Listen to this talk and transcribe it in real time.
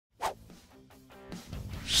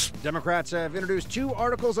Democrats have introduced 2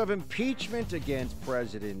 articles of impeachment against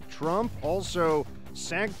President Trump. Also,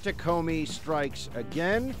 Comey strikes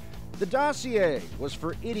again. The dossier was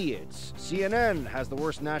for idiots. CNN has the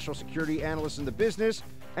worst national security analyst in the business.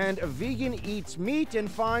 And a vegan eats meat and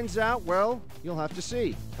finds out, well, you'll have to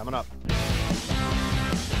see. Coming up.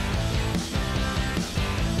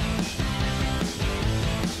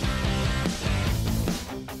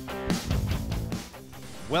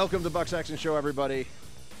 Welcome to the Buck Sexton Show, everybody.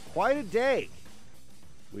 Quite a day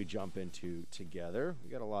we jump into together. We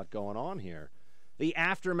got a lot going on here. The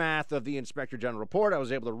aftermath of the Inspector General report, I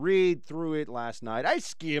was able to read through it last night. I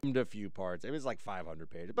skimmed a few parts. It was like 500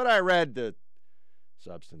 pages, but I read the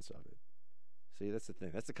substance of it. See, that's the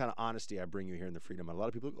thing. That's the kind of honesty I bring you here in the Freedom. A lot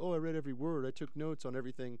of people go, I read every word. I took notes on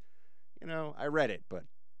everything. You know, I read it, but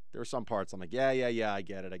there were some parts I'm like, yeah, I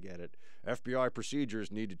get it. FBI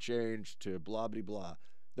procedures need to change to blah, blah, blah.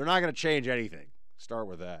 They're not going to change anything. Start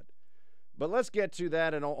with that. But let's get to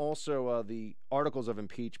that and also the articles of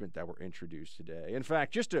impeachment that were introduced today. In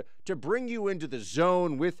fact, just to bring you into the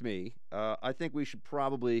zone with me, I think we should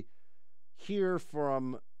probably hear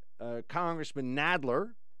from Congressman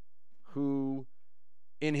Nadler, who,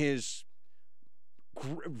 in his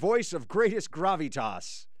voice of greatest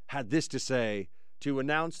gravitas, had this to say to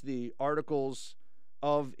announce the articles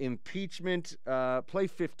of impeachment. Play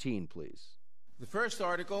 15, please. The first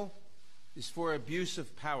article is for abuse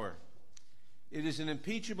of power. It is an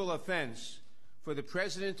impeachable offense for the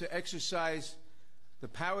president to exercise the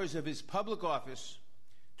powers of his public office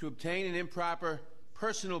to obtain an improper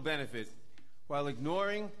personal benefit while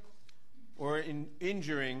ignoring or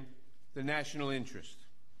injuring the national interest.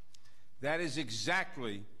 That is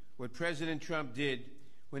exactly what President Trump did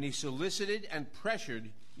when he solicited and pressured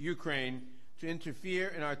Ukraine to interfere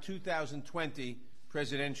in our 2020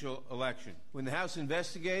 presidential election. When the House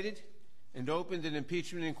investigated and opened an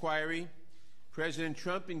impeachment inquiry, President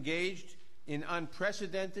Trump engaged in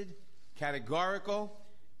unprecedented, categorical,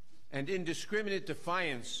 and indiscriminate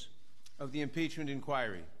defiance of the impeachment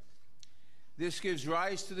inquiry. This gives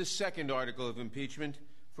rise to the second article of impeachment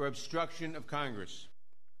for obstruction of Congress.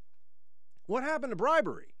 What happened to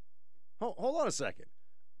bribery? Hold on a second.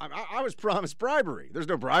 I was promised bribery. There's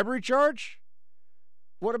no bribery charge?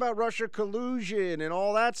 What about Russia collusion and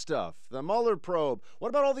all that stuff? The Mueller probe. What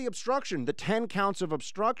about all the obstruction? The 10 counts of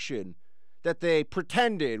obstruction that they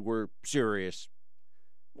pretended were serious.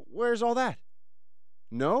 Where's all that?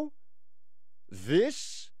 No?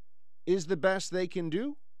 This is the best they can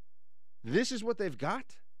do? This is what they've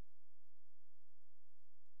got?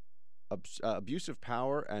 Abuse of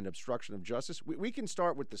power and obstruction of justice. We can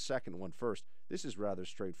start with the second one first. This is rather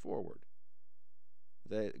straightforward.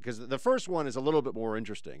 Because the first one is a little bit more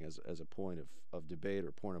interesting as a point of debate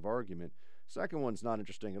or point of argument. Second one's not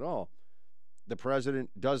interesting at all. The president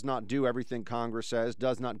does not do everything Congress says,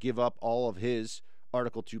 does not give up all of his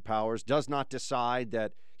Article 2 powers, does not decide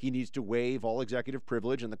that he needs to waive all executive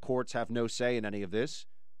privilege and the courts have no say in any of this.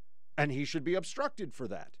 And he should be obstructed for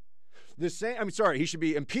that. He should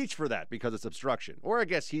be impeached for that because it's obstruction. Or I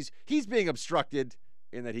guess he's being obstructed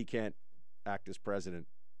in that he can't act as president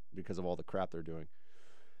because of all the crap they're doing.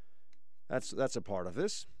 That's a part of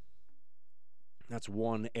this. That's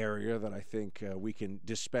one area that I think we can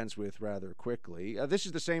dispense with rather quickly. This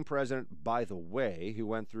is the same president, by the way, who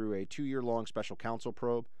went through a 2-year-long special counsel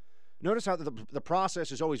probe. Notice how the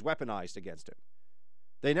process is always weaponized against him.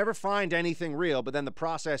 They never find anything real, but then the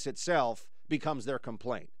process itself becomes their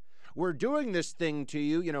complaint. We're doing this thing to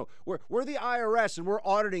you, we're the IRS and we're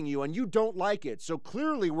auditing you and you don't like it. So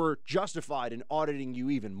clearly we're justified in auditing you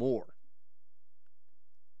even more.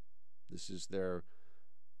 This is their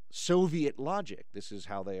Soviet logic. This is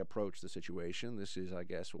how they approach the situation. This is, I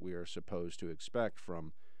guess, what we are supposed to expect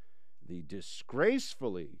from the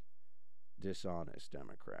disgracefully dishonest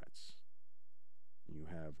Democrats. You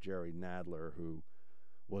have Jerry Nadler, who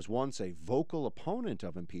was once a vocal opponent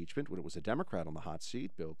of impeachment when it was a Democrat on the hot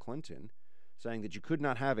seat, Bill Clinton, saying that you could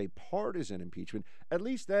not have a partisan impeachment. At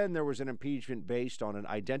least then there was an impeachment based on an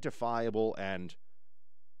identifiable and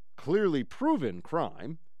clearly proven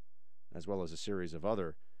crime, as well as a series of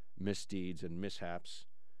other misdeeds and mishaps,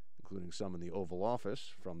 including some in the Oval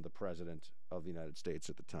Office from the President of the United States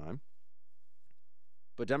at the time.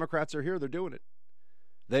 But Democrats are here. They're doing it.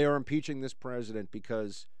 They are impeaching this president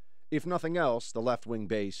because, if nothing else, the left-wing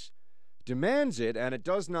base demands it, and it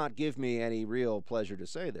does not give me any real pleasure to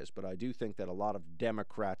say this, but I do think that a lot of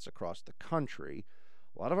Democrats across the country,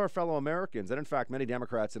 a lot of our fellow Americans, and in fact many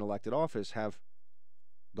Democrats in elected office, have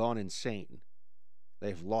gone insane.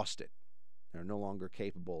 They've lost it. They're no longer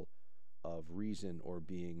capable of reason or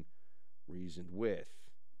being reasoned with.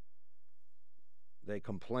 they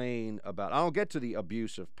complain about, I'll get to the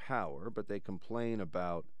abuse of power, but they complain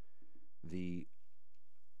about the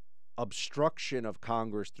obstruction of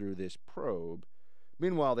Congress through this probe.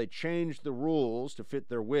 Meanwhile, they change the rules to fit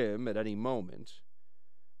their whim at any moment.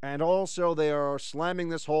 And also, they are slamming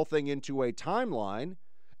this whole thing into a timeline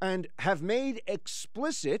and have made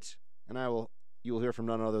explicit, and you'll hear from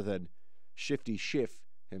none other than Shifty Schiff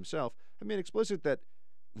himself, have made explicit that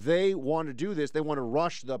they want to do this, they want to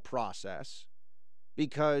rush the process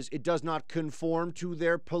because it does not conform to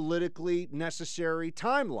their politically necessary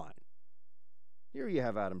timeline. Here you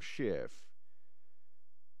have Adam Schiff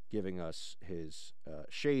giving us his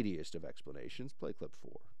shadiest of explanations. Play clip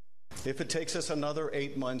 4. If it takes us another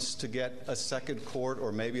 8 months to get a second court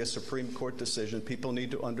or maybe a Supreme Court decision, people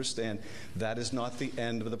need to understand that is not the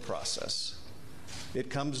end of the process. It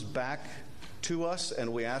comes back to us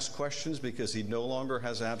and we ask questions because he no longer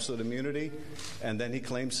has absolute immunity, and then he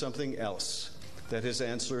claims something else, that his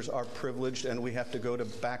answers are privileged and we have to go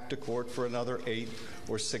back to court for another 8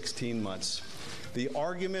 or 16 months. The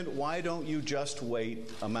argument, why don't you just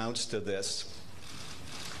wait, amounts to this.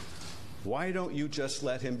 Why don't you just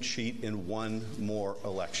let him cheat in one more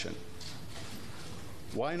election?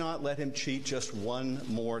 Why not let him cheat just one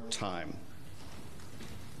more time?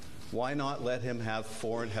 Why not let him have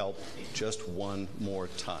foreign help just one more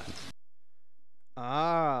time?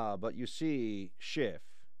 But you see, Schiff,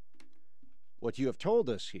 what you have told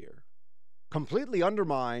us here completely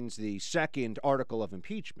undermines the second article of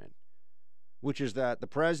impeachment, which is that the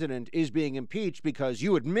president is being impeached because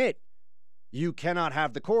you admit you cannot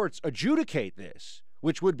have the courts adjudicate this,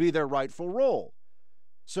 which would be their rightful role.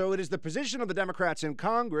 So it is the position of the Democrats in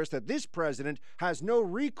Congress that this president has no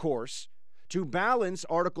recourse to balance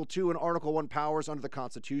Article 2 and Article 1 powers under the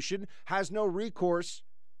Constitution, has no recourse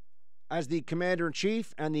as the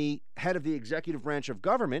commander-in-chief and the head of the executive branch of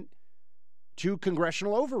government to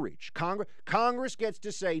congressional overreach. Congress gets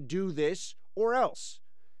to say, do this or else.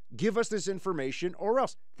 Give us this information or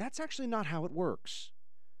else. That's actually not how it works.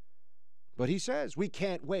 But he says, we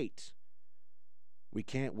can't wait. We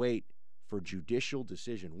can't wait for judicial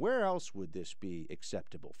decision. Where else would this be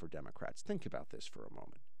acceptable for Democrats? Think about this for a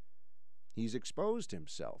moment. He's exposed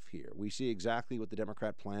himself here. We see exactly what the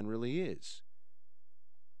Democrat plan really is.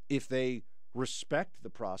 If they respect the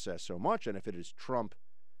process so much, and if it is Trump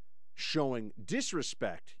showing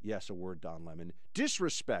disrespect, yes, a word, Don Lemon,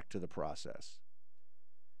 disrespect to the process,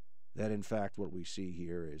 then in fact what we see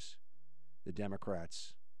here is the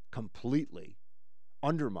Democrats completely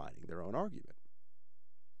undermining their own argument.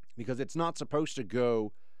 Because it's not supposed to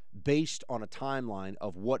go based on a timeline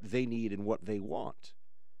of what they need and what they want.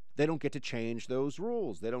 They don't get to change those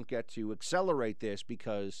rules. They don't get to accelerate this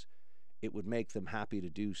because it would make them happy to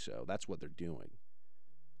do so. That's what they're doing.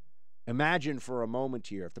 Imagine for a moment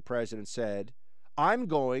here if the president said, I'm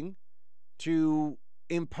going to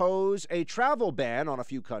impose a travel ban on a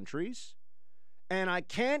few countries, and I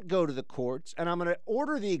can't go to the courts, and I'm going to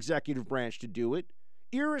order the executive branch to do it,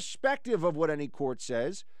 irrespective of what any court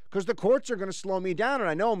says, because the courts are going to slow me down, and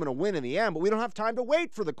I know I'm going to win in the end, but we don't have time to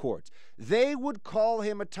wait for the courts. They would call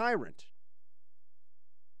him a tyrant.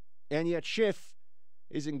 And yet Schiff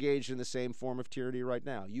is engaged in the same form of tyranny right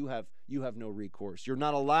now. You have no recourse. You're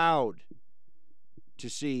not allowed to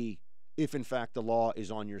see if, in fact, the law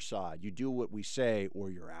is on your side. You do what we say or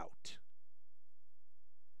you're out.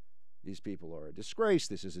 These people are a disgrace.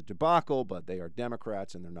 This is a debacle, but they are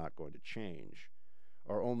Democrats and they're not going to change.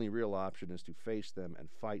 Our only real option is to face them and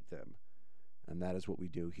fight them. And that is what we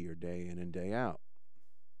do here day in and day out.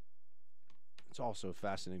 It's also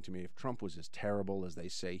fascinating to me if Trump was as terrible as they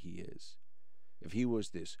say he is, if he was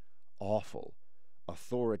this awful,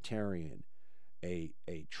 authoritarian, a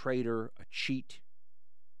traitor, a cheat,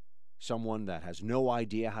 someone that has no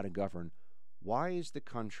idea how to govern, why is the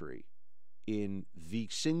country in the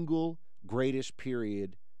single greatest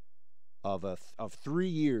period of 3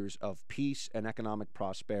 years of peace and economic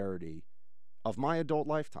prosperity of my adult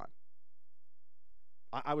lifetime?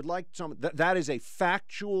 I would like that is a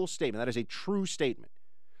factual statement. That is a true statement.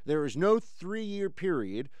 There is no 3-year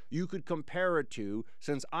period you could compare it to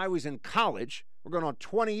since I was in college. We're going on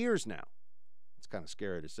 20 years now. It's kind of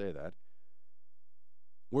scary to say that.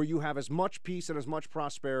 Where you have as much peace and as much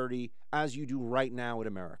prosperity as you do right now in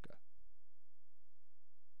America.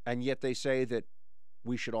 And yet they say that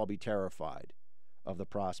we should all be terrified of the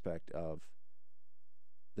prospect of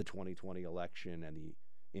the 2020 election and the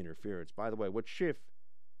interference. By the way, what Schiff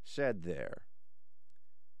said there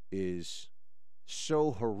is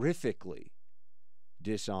so horrifically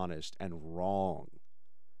dishonest and wrong.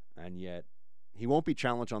 And yet he won't be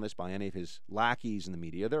challenged on this by any of his lackeys in the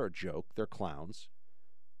media. They're a joke. They're clowns.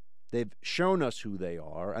 They've shown us who they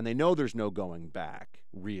are, and they know there's no going back,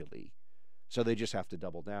 really. So they just have to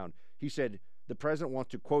double down. He said the president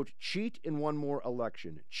wants to, quote, cheat in one more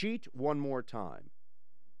election, cheat one more time.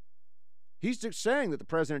 He's just saying that the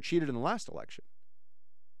president cheated in the last election.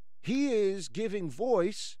 He is giving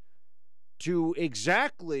voice to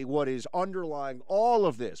exactly what is underlying all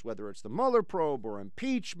of this, whether it's the Mueller probe or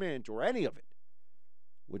impeachment or any of it,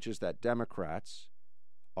 which is that Democrats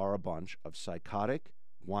are a bunch of psychotic,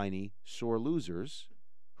 whiny, sore losers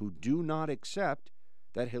who do not accept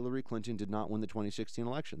that Hillary Clinton did not win the 2016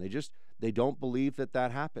 election. They don't believe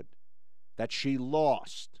that happened, that she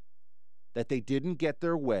lost, that they didn't get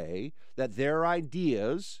their way, that their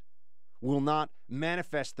ideas will not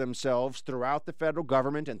manifest themselves throughout the federal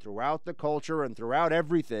government and throughout the culture and throughout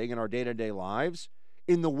everything in our day-to-day lives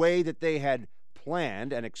in the way that they had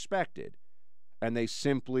planned and expected. And they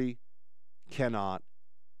simply cannot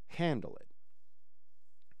handle it.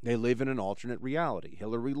 They live in an alternate reality.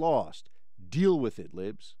 Hillary lost. Deal with it,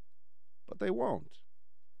 libs. But they won't.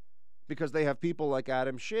 Because they have people like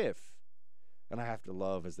Adam Schiff. And I have to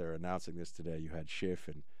love, as they're announcing this today, you had Schiff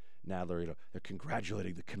and Nadler, they're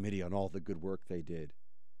congratulating the committee on all the good work they did.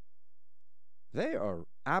 They are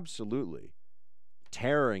absolutely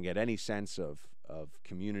tearing at any sense of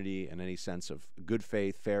community and any sense of good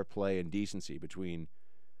faith, fair play, and decency between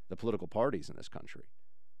the political parties in this country.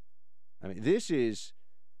 I mean, this is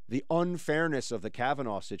the unfairness of the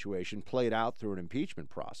Kavanaugh situation played out through an impeachment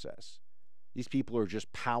process. These people are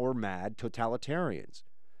just power-mad totalitarians.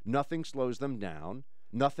 Nothing slows them down.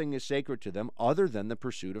 Nothing is sacred to them other than the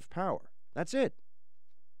pursuit of power. That's it.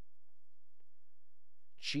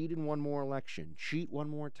 Cheat in one more election. Cheat one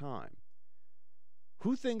more time.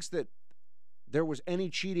 Who thinks that there was any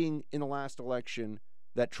cheating in the last election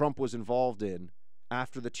that Trump was involved in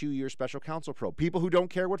after the 2-year special counsel probe? People who don't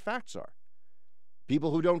care what facts are.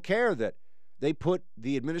 People who don't care that they put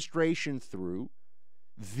the administration through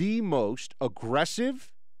the most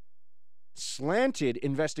aggressive, slanted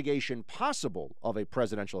investigation possible of a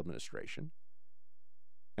presidential administration,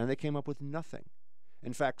 and they came up with nothing.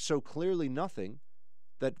 In fact, so clearly nothing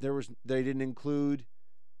that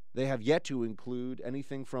they have yet to include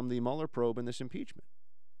anything from the Mueller probe in this impeachment.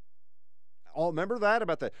 Remember that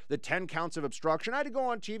about the 10 counts of obstruction? I had to go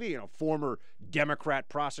on TV, former Democrat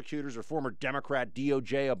prosecutors or former Democrat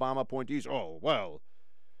DOJ Obama appointees. Oh, well,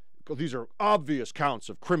 these are obvious counts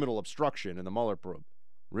of criminal obstruction in the Mueller probe.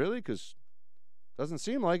 Really? Because doesn't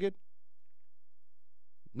seem like it.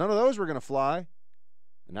 None of those were going to fly.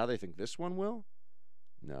 And now they think this one will?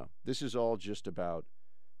 No. This is all just about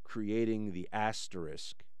creating the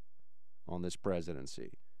asterisk on this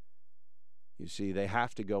presidency. You see, they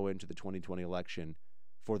have to go into the 2020 election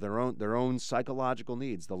for their own psychological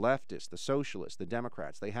needs. The leftists, the socialists, the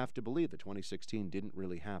Democrats, they have to believe that 2016 didn't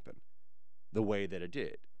really happen the way that it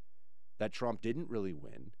did, that Trump didn't really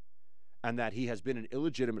win, and that he has been an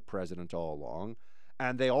illegitimate president all along.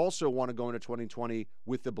 And they also want to go into 2020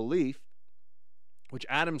 with the belief, which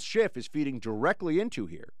Adam Schiff is feeding directly into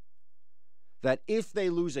here, that if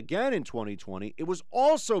they lose again in 2020, it was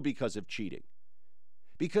also because of cheating.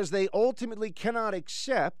 Because they ultimately cannot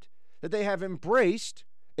accept that they have embraced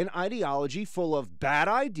an ideology full of bad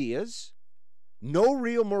ideas, no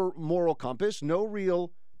real moral compass, no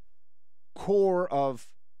real core of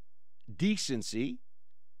decency,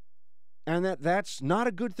 and that's not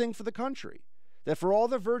a good thing for the country. That for all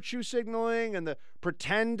the virtue signaling and the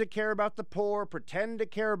pretend to care about the poor, pretend to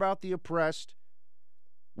care about the oppressed,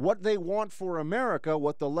 what they want for America,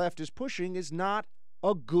 what the left is pushing, is not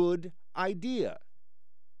a good idea.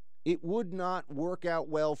 It would not work out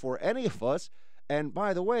well for any of us. And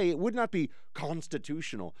by the way, it would not be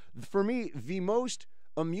constitutional. For me, the most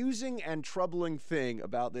amusing and troubling thing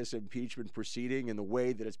about this impeachment proceeding and the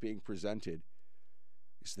way that it's being presented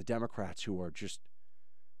is the Democrats who are just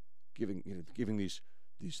giving these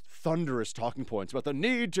thunderous talking points about the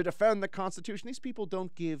need to defend the Constitution. These people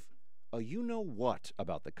don't give a you-know-what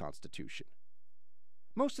about the Constitution.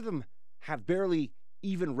 Most of them have barely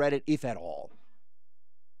even read it, if at all.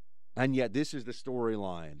 And yet this is the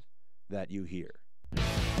storyline that you hear.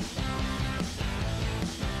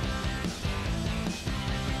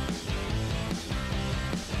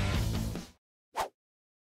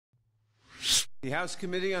 The House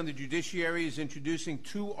Committee on the Judiciary is introducing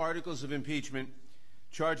 2 articles of impeachment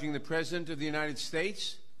charging the President of the United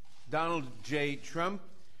States, Donald J. Trump,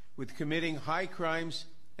 with committing high crimes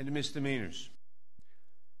and misdemeanors.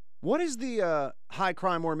 What is the high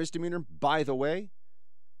crime or misdemeanor, by the way?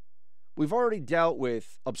 We've already dealt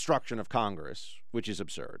with obstruction of Congress, which is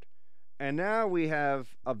absurd. And now we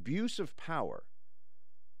have abuse of power.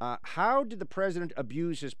 How did the president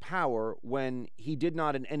abuse his power when he did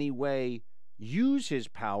not in any way use his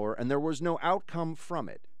power and there was no outcome from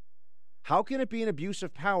it? How can it be an abuse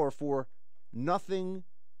of power for nothing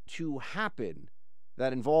to happen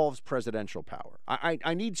that involves presidential power?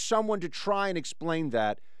 I need someone to try and explain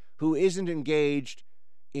that who isn't engaged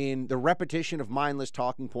in the repetition of mindless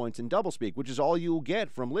talking points and doublespeak, which is all you'll get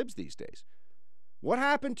from libs these days. What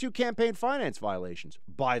happened to campaign finance violations,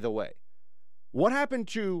 by the way? What happened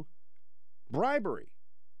to bribery?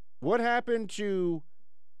 What happened to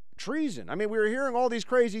treason? I mean, we were hearing all these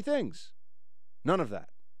crazy things. None of that.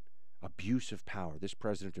 Abuse of power. This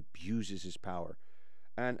president abuses his power.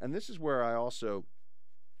 And this is where I also,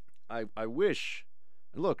 I wish,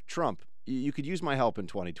 look, Trump, you could use my help in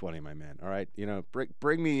 2020, my man, all right? You know,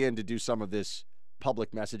 bring me in to do some of this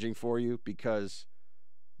public messaging for you, because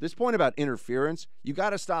this point about interference, you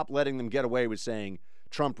got to stop letting them get away with saying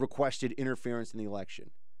Trump requested interference in the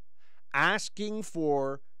election. Asking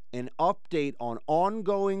for an update on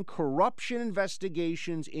ongoing corruption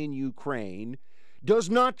investigations in Ukraine does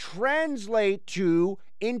not translate to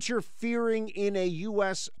interfering in a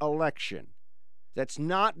U.S. election. That's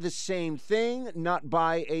not the same thing, not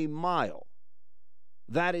by a mile.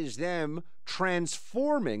 That is them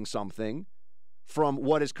transforming something from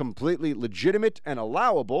what is completely legitimate and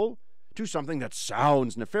allowable to something that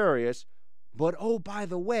sounds nefarious, but, oh, by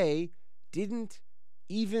the way, didn't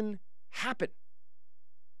even happen.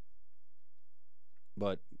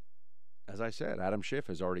 But, as I said, Adam Schiff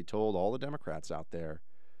has already told all the Democrats out there,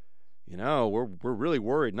 you know, we're really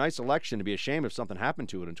worried. Nice election, to be ashamed if something happened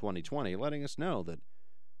to it in 2020, letting us know that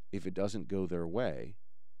if it doesn't go their way,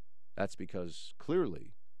 that's because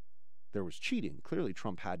clearly there was cheating. Clearly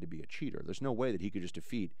Trump had to be a cheater. There's no way that he could just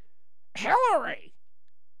defeat Hillary,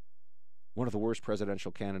 one of the worst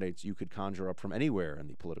presidential candidates you could conjure up from anywhere in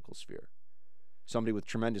the political sphere. Somebody with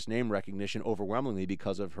tremendous name recognition overwhelmingly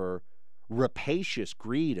because of her rapacious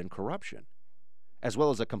greed and corruption, as well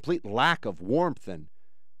as a complete lack of warmth and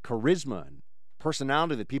charisma and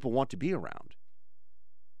personality that people want to be around.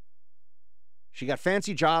 She got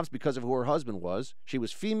fancy jobs because of who her husband was. She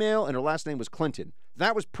was female and her last name was Clinton.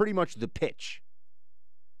 That was pretty much the pitch.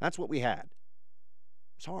 That's what we had.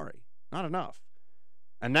 Sorry, not enough.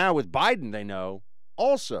 And now with Biden, they know,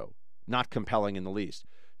 also not compelling in the least.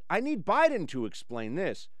 I need Biden to explain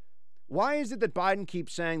this. Why is it that Biden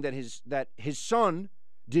keeps saying that his son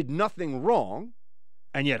did nothing wrong,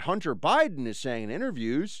 and yet Hunter Biden is saying in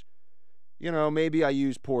interviews, you know, maybe I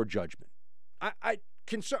used poor judgment?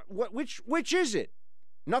 Which is it?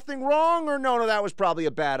 Nothing wrong, or no, that was probably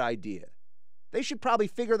a bad idea? They should probably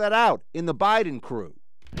figure that out in the Biden crew.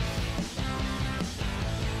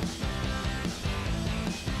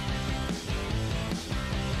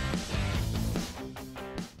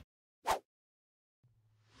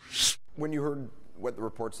 When you heard what the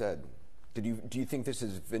report said, do you think this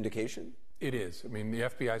is vindication? It is. I mean, the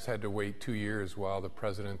FBI's had to wait 2 years while the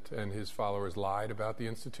president and his followers lied about the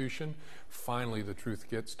institution. Finally, the truth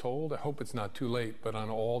gets told. I hope it's not too late, but on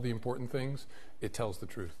all the important things, it tells the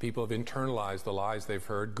truth. People have internalized the lies they've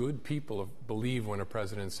heard. Good people believe when a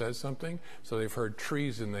president says something. So they've heard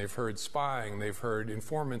treason, they've heard spying, they've heard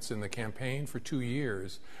informants in the campaign for 2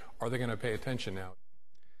 years. Are they going to pay attention now?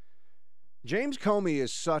 James Comey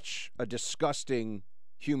is such a disgusting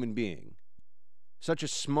human being, such a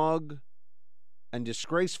smug and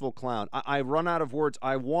disgraceful clown. I run out of words.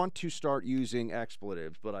 I want to start using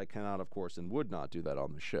expletives, but I cannot, of course, and would not do that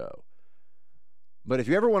on the show. But if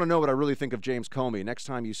you ever want to know what I really think of James Comey, next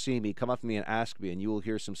time you see me, come up to me and ask me, and you will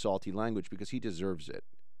hear some salty language, because he deserves it.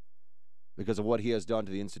 Because of what he has done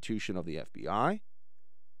to the institution of the FBI,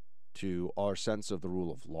 to our sense of the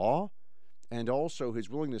rule of law, and also his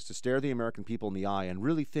willingness to stare the American people in the eye and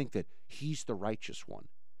really think that he's the righteous one.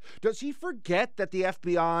 Does he forget that the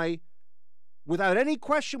FBI, without any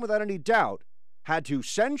question, without any doubt, had to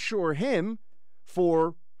censure him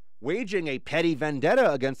for waging a petty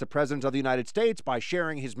vendetta against the President of the United States by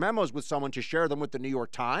sharing his memos with someone to share them with the New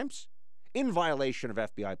York Times in violation of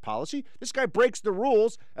FBI policy? This guy breaks the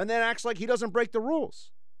rules and then acts like he doesn't break the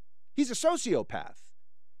rules. He's a sociopath.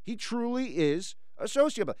 He truly is a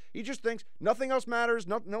sociopath. He just thinks nothing else matters,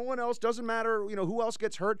 no one else, doesn't matter, you know, who else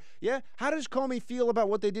gets hurt. Yeah? How does Comey feel about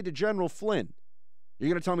what they did to General Flynn? You're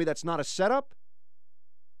going to tell me that's not a setup?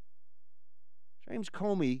 James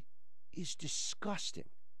Comey is disgusting.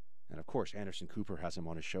 And, of course, Anderson Cooper has him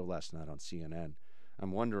on his show last night on CNN.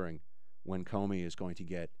 I'm wondering when Comey is going to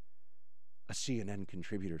get a CNN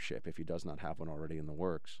contributorship, if he does not have one already in the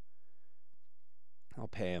works. I'll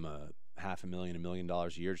pay him $500,000, $1 million a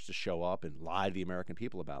year just to show up and lie to the American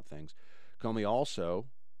people about things. Comey also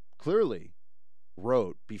clearly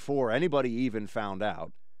wrote, before anybody even found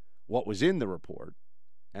out what was in the report,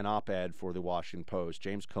 an op-ed for the Washington Post,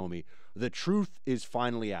 James Comey, "The truth is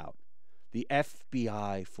finally out. The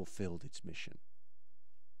FBI fulfilled its mission."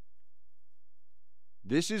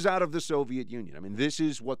 This is out of the Soviet Union. I mean, this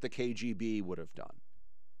is what the KGB would have done.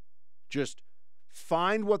 Just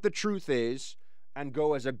find what the truth is and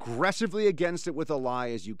go as aggressively against it with a lie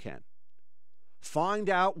as you can. Find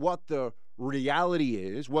out what the reality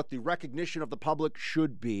is, what the recognition of the public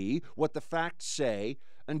should be, what the facts say,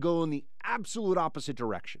 and go in the absolute opposite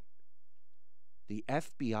direction. The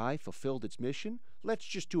FBI fulfilled its mission? Let's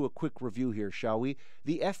just do a quick review here, shall we?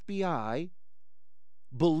 The FBI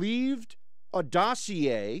believed a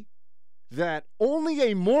dossier that only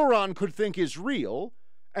a moron could think is real,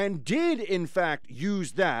 and did, in fact,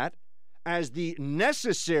 use that as the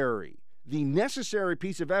necessary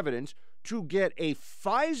piece of evidence to get a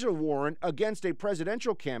FISA warrant against a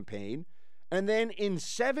presidential campaign, and then in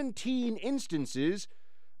 17 instances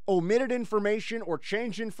omitted information or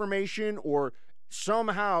changed information or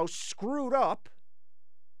somehow screwed up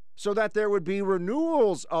so that there would be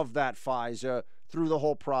renewals of that FISA through the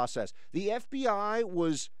whole process. The FBI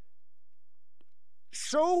was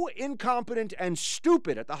so incompetent and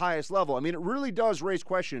stupid at the highest level. I mean, it really does raise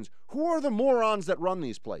questions. Who are the morons that run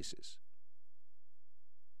these places?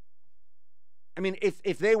 I mean,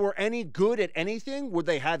 if they were any good at anything, would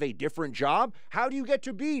they have a different job? How do you get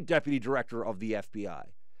to be deputy director of the FBI?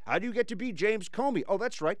 How do you get to be James Comey? Oh,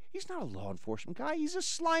 that's right. He's not a law enforcement guy. He's a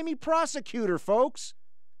slimy prosecutor, folks.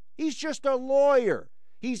 He's just a lawyer.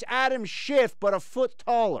 He's Adam Schiff, but a foot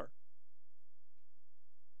taller.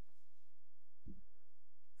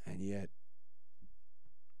 And yet,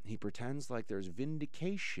 he pretends like there's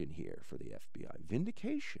vindication here for the FBI.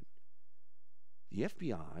 Vindication. The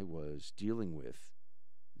FBI was dealing with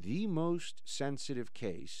the most sensitive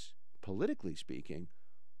case, politically speaking,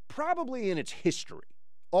 probably in its history.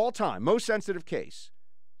 All time, most sensitive case.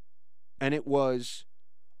 And it was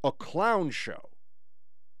a clown show.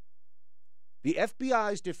 The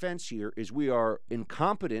FBI's defense here is we are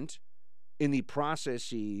incompetent in the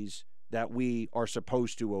processes that we are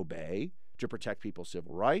supposed to obey to protect people's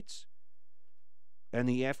civil rights. And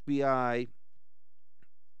the FBI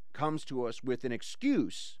comes to us with an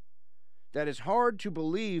excuse that is hard to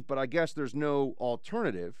believe, but I guess there's no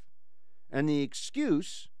alternative. And the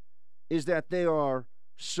excuse is that they are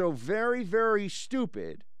so very, very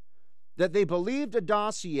stupid that they believed a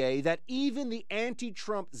dossier that even the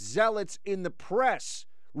anti-Trump zealots in the press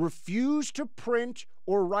refused to print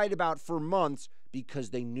or write about for months because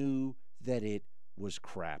they knew that it was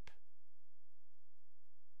crap.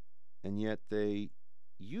 And yet they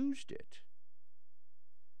used it.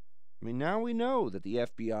 I mean, now we know that the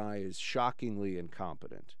FBI is shockingly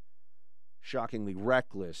incompetent, shockingly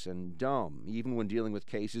reckless and dumb, even when dealing with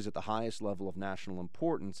cases at the highest level of national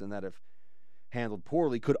importance, and that if handled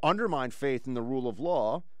poorly could undermine faith in the rule of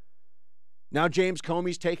law. Now James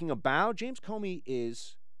Comey's taking a bow. James Comey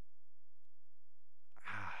is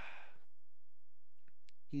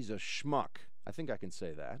he's a schmuck. I think I can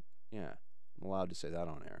say that. Yeah, I'm allowed to say that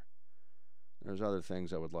on air. There's other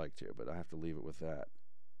things I would like to, but I have to leave it with that.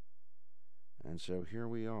 And so here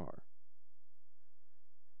we are.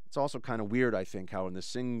 It's also kind of weird, I think, how in the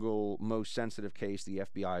single most sensitive case the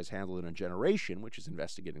FBI has handled in a generation, which is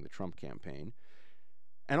investigating the Trump campaign,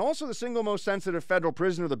 and also the single most sensitive federal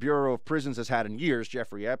prisoner the Bureau of Prisons has had in years,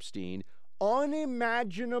 Jeffrey Epstein,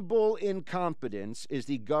 unimaginable incompetence is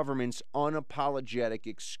the government's unapologetic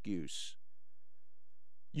excuse.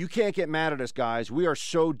 You can't get mad at us, guys. We are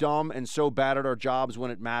so dumb and so bad at our jobs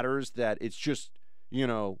when it matters that it's just,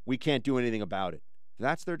 we can't do anything about it.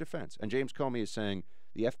 That's their defense. And James Comey is saying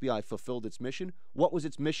the FBI fulfilled its mission. What was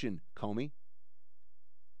its mission, Comey?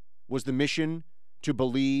 Was the mission to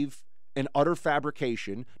believe an utter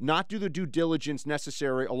fabrication, not do the due diligence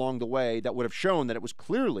necessary along the way that would have shown that it was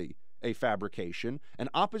clearly a fabrication, an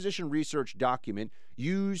opposition research document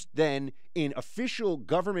used then in official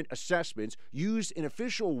government assessments, used in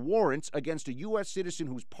official warrants against a U.S. citizen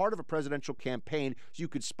who's part of a presidential campaign so you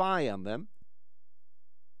could spy on them,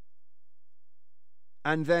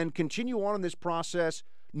 and then continue on in this process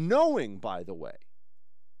knowing, by the way,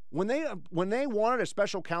 when they wanted a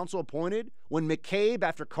special counsel appointed, when McCabe,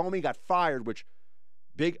 after Comey got fired,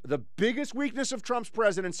 the biggest weakness of Trump's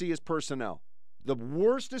presidency is personnel. The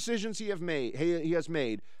worst decisions he has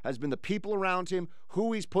made has been the people around him,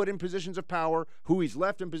 who he's put in positions of power, who he's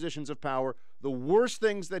left in positions of power, the worst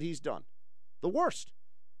things that he's done. The worst.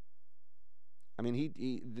 I mean,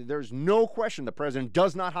 there's no question the president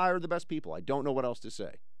does not hire the best people. I don't know what else to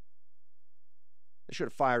say. They should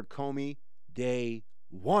have fired Comey day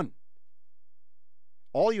one.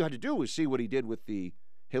 All you had to do was see what he did with the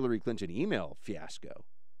Hillary Clinton email fiasco.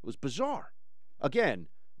 It was bizarre. Again,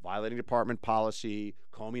 violating department policy.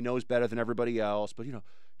 Comey knows better than everybody else, but,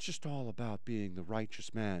 it's just all about being the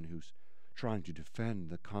righteous man who's trying to defend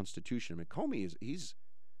the Constitution. I mean, Comey he's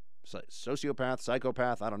a sociopath,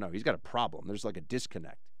 psychopath, I don't know. He's got a problem. There's like a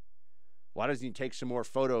disconnect. Why doesn't he take some more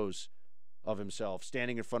photos of himself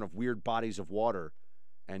standing in front of weird bodies of water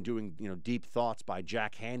and doing, deep thoughts by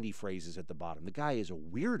Jack Handy phrases at the bottom? The guy is a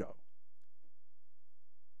weirdo.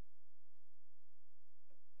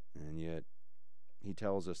 And yet, he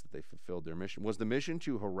tells us that they fulfilled their mission. Was the mission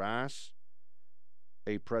to harass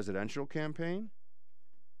a presidential campaign?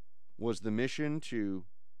 Was the mission to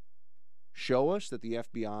show us that the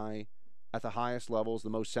FBI at the highest levels, the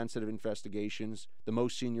most sensitive investigations, the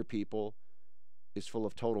most senior people, is full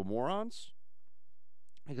of total morons?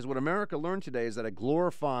 Because what America learned today is that a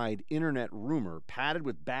glorified internet rumor padded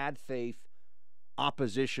with bad faith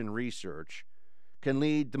opposition research can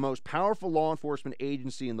lead the most powerful law enforcement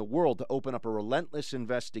agency in the world to open up a relentless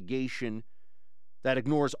investigation that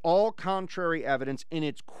ignores all contrary evidence in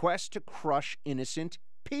its quest to crush innocent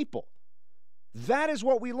people. That is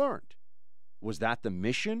what we learned. Was that the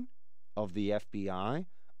mission of the FBI?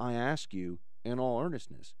 I ask you in all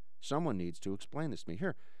earnestness. Someone needs to explain this to me.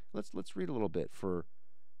 Here, let's read a little bit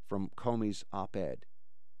from Comey's op-ed,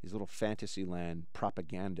 his little Fantasyland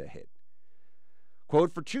propaganda hit.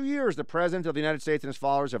 Quote, for 2 years, the President of the United States and his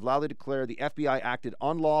followers have loudly declared the FBI acted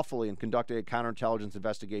unlawfully in conducting a counterintelligence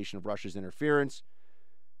investigation of Russia's interference.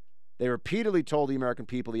 They repeatedly told the American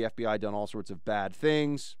people the FBI had done all sorts of bad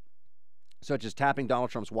things, such as tapping Donald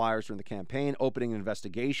Trump's wires during the campaign, opening an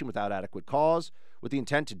investigation without adequate cause, with the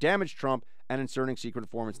intent to damage Trump, and inserting secret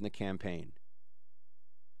informants in the campaign.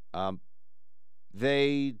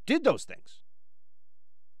 They did those things.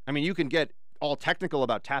 I mean, you can get all technical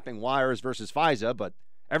about tapping wires versus FISA, but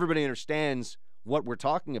everybody understands what we're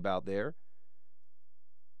talking about there.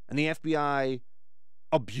 And the FBI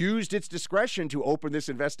abused its discretion to open this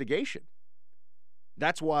investigation.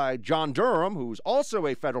 That's why John Durham, who's also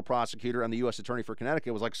a federal prosecutor and the U.S. Attorney for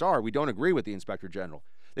Connecticut, was like, sorry, we don't agree with the Inspector General.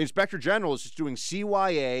 The Inspector General is just doing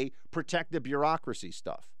CYA, protect the bureaucracy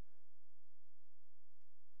stuff.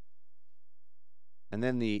 And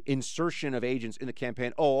then the insertion of agents in the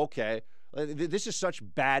campaign. Oh, okay. This is such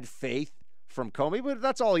bad faith from Comey, but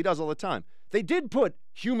that's all he does all the time. They did put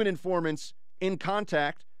human informants in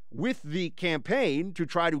contact with the campaign to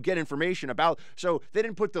try to get information about. So they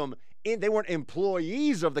didn't put them in. They weren't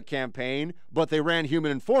employees of the campaign, but they ran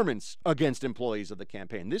human informants against employees of the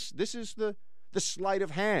campaign. This is the sleight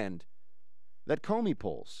of hand that Comey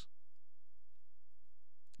pulls.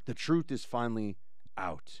 The truth is finally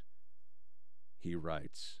out, he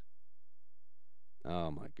writes. Oh,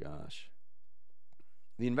 my gosh.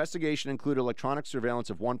 The investigation included electronic surveillance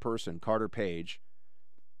of one person, Carter Page.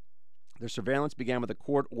 Their surveillance began with a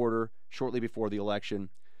court order shortly before the election.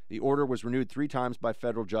 The order was renewed 3 times by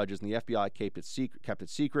federal judges, and the FBI kept it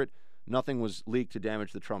secret. Nothing was leaked to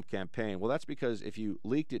damage the Trump campaign. Well, that's because if you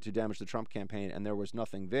leaked it to damage the Trump campaign and there was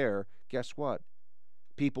nothing there, guess what?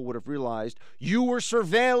 People would have realized you were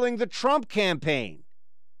surveilling the Trump campaign.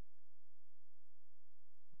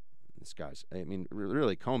 This guy's, I mean,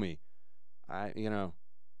 really, Comey,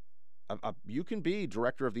 you can be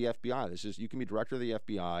director of the FBI. You can be director of the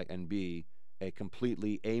FBI and be a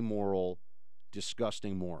completely amoral,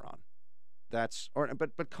 disgusting moron. But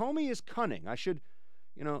Comey is cunning. I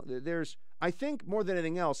think more than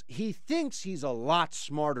anything else, he thinks he's a lot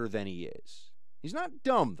smarter than he is. He's not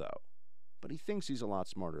dumb, though, but he thinks he's a lot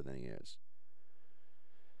smarter than he is.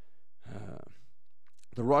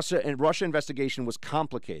 The Russia investigation was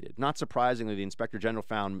complicated. Not surprisingly, the Inspector General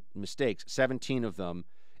found mistakes, 17 of them,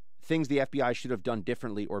 things the FBI should have done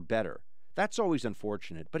differently or better. That's always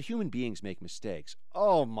unfortunate, but human beings make mistakes.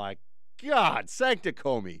 Oh, my God, Sancta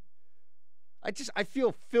Comey. I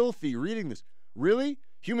feel filthy reading this. Really?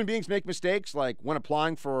 Human beings make mistakes, like when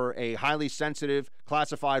applying for a highly sensitive,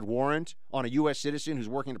 classified warrant on a U.S. citizen who's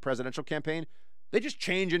working in a presidential campaign? They just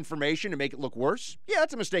change information to make it look worse? Yeah,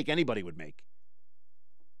 that's a mistake anybody would make.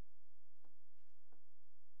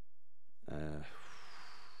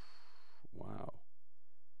 Wow.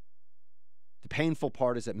 The painful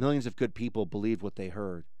part is that millions of good people believed what they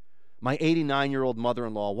heard. My 89-year-old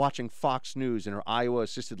mother-in-law watching Fox News in her Iowa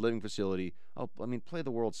assisted living facility, play the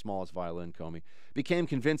world's smallest violin, Comey, became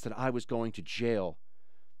convinced that I was going to jail.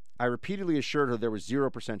 I repeatedly assured her there was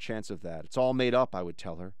 0% chance of that. It's all made up, I would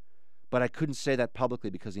tell her. But I couldn't say that publicly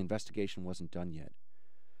because the investigation wasn't done yet.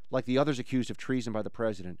 Like the others accused of treason by the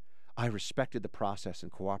president, I respected the process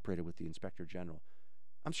and cooperated with the Inspector General.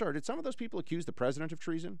 I'm sorry, did some of those people accuse the president of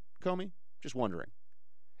treason, Comey? Just wondering.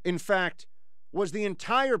 in fact, was the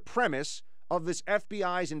entire premise of this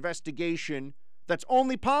FBI's investigation that's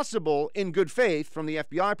only possible in good faith from the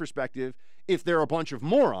FBI perspective if they're a bunch of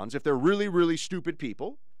morons, if they're really, really stupid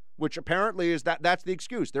people, which apparently is that's the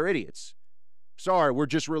excuse. They're idiots. Sorry, we're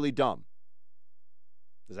just really dumb.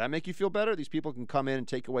 Does that make you feel better? These people can come in and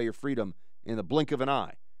take away your freedom in the blink of an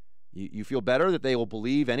eye. You feel better that they will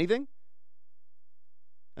believe anything?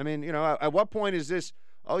 I mean, at what point is this,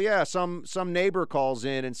 oh yeah, some neighbor calls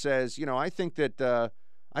in and says, I think that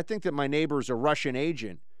my neighbor's a Russian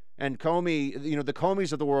agent, and Comey, the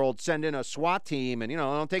Comeys of the world send in a SWAT team, and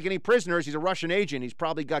don't take any prisoners. He's a Russian agent. He's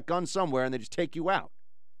probably got guns somewhere, and they just take you out.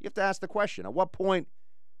 You have to ask the question: At what point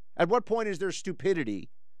is their stupidity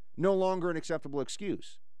no longer an acceptable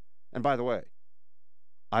excuse? And by the way,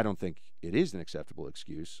 I don't think it is an acceptable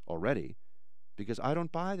excuse already, because I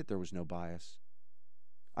don't buy that there was no bias.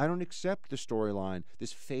 I don't accept the storyline,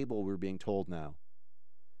 this fable we're being told now.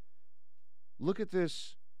 Look at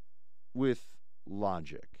this with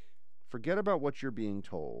logic. Forget about what you're being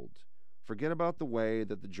told. Forget about the way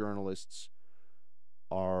that the journalists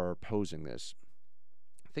are posing this.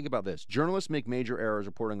 Think about this. Journalists make major errors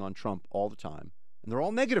reporting on Trump all the time, and they're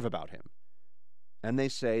all negative about him. And they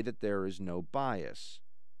say that there is no bias.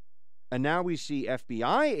 And now we see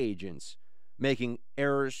FBI agents making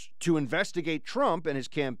errors to investigate Trump and his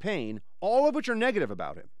campaign, all of which are negative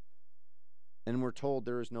about him. And we're told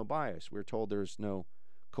there is no bias. We're told there's no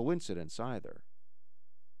coincidence either.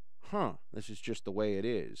 This is just the way it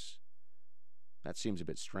is. That seems a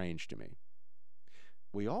bit strange to me.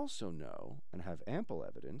 We also know and have ample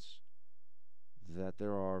evidence that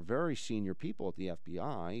there are very senior people at the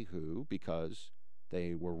FBI who, because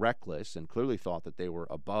they were reckless and clearly thought that they were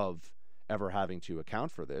above ever having to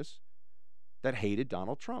account for this, that hated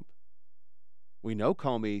Donald Trump. We know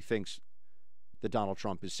Comey thinks that Donald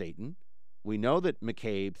Trump is Satan. We know that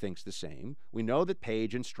McCabe thinks the same. We know that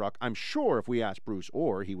Page and Strzok, I'm sure if we asked Bruce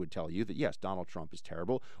Orr, he would tell you that, yes, Donald Trump is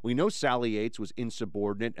terrible. We know Sally Yates was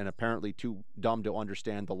insubordinate and apparently too dumb to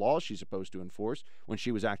understand the laws she's supposed to enforce when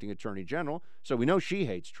she was acting attorney general. So we know she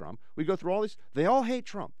hates Trump. We go through all these. They all hate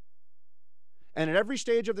Trump. And at every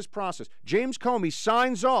stage of this process, James Comey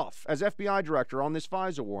signs off as FBI director on this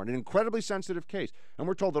FISA warrant, an incredibly sensitive case. And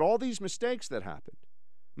we're told that all these mistakes that happened,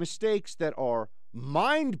 mistakes that are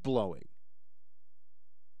mind-blowing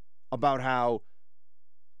about how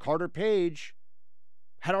Carter Page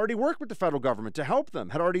had already worked with the federal government to help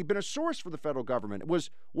them, had already been a source for the federal government, was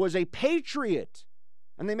a patriot,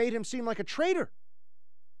 and they made him seem like a traitor.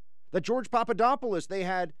 That George Papadopoulos, they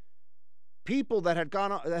had people that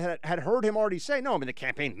had heard him already say, no, the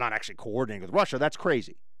campaign's not actually coordinating with Russia. That's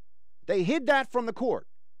crazy. They hid that from the court,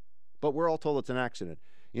 but we're all told it's an accident.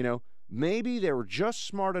 Maybe they were just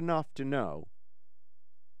smart enough to know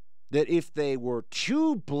that if they were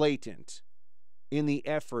too blatant in the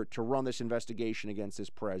effort to run this investigation against this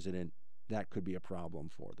president, that could be a problem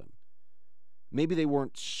for them. Maybe they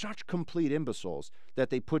weren't such complete imbeciles that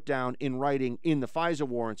they put down in writing in the FISA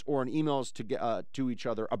warrants or in emails to each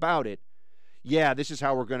other about it, yeah, this is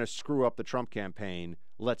how we're going to screw up the Trump campaign.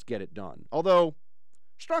 Let's get it done. Although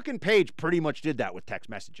Strzok and Page pretty much did that with text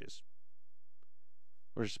messages.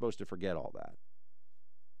 We're supposed to forget all that.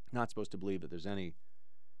 Not supposed to believe that there's any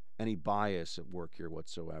bias at work here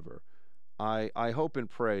whatsoever. I hope and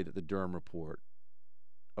pray that the Durham report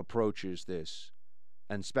approaches this,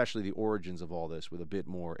 and especially the origins of all this, with a bit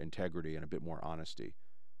more integrity and a bit more honesty.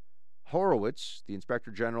 Horowitz, the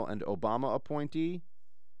Inspector General and Obama appointee,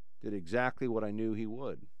 did exactly what I knew he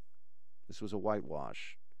would. This was a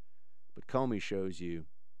whitewash. But Comey shows you,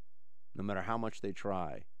 no matter how much they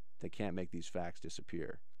try, they can't make these facts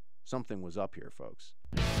disappear. Something was up here, folks.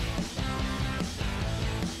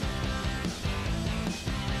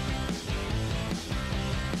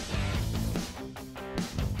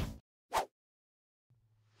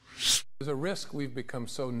 There's a risk we've become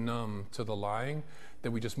so numb to the lying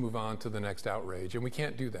that we just move on to the next outrage, and we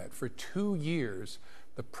can't do that. For 2 years,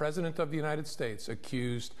 the President of the United States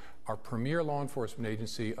accused our premier law enforcement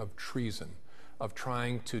agency of treason, of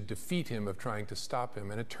trying to defeat him, of trying to stop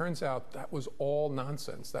him. And it turns out that was all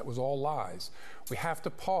nonsense. That was all lies. We have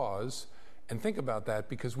to pause and think about that,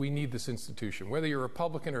 because we need this institution. Whether you're a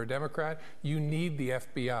Republican or a Democrat, you need the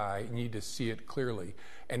FBI. You need to see it clearly.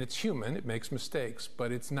 And it's human. It makes mistakes,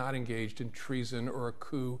 but it's not engaged in treason or a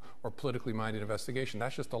coup or politically minded investigation.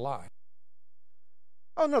 That's just a lie.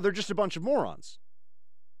 Oh, no, they're just a bunch of morons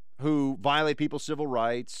who violate people's civil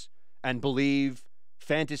rights and believe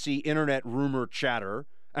fantasy internet rumor chatter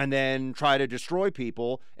and then try to destroy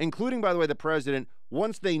people, including, by the way, the president,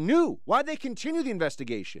 once they knew. Why'd they continue the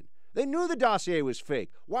investigation? They knew the dossier was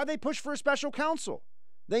fake. Why'd they push for a special counsel?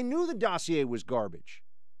 They knew the dossier was garbage.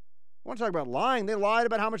 I want to talk about lying. They lied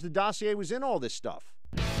about how much the dossier was in all this stuff.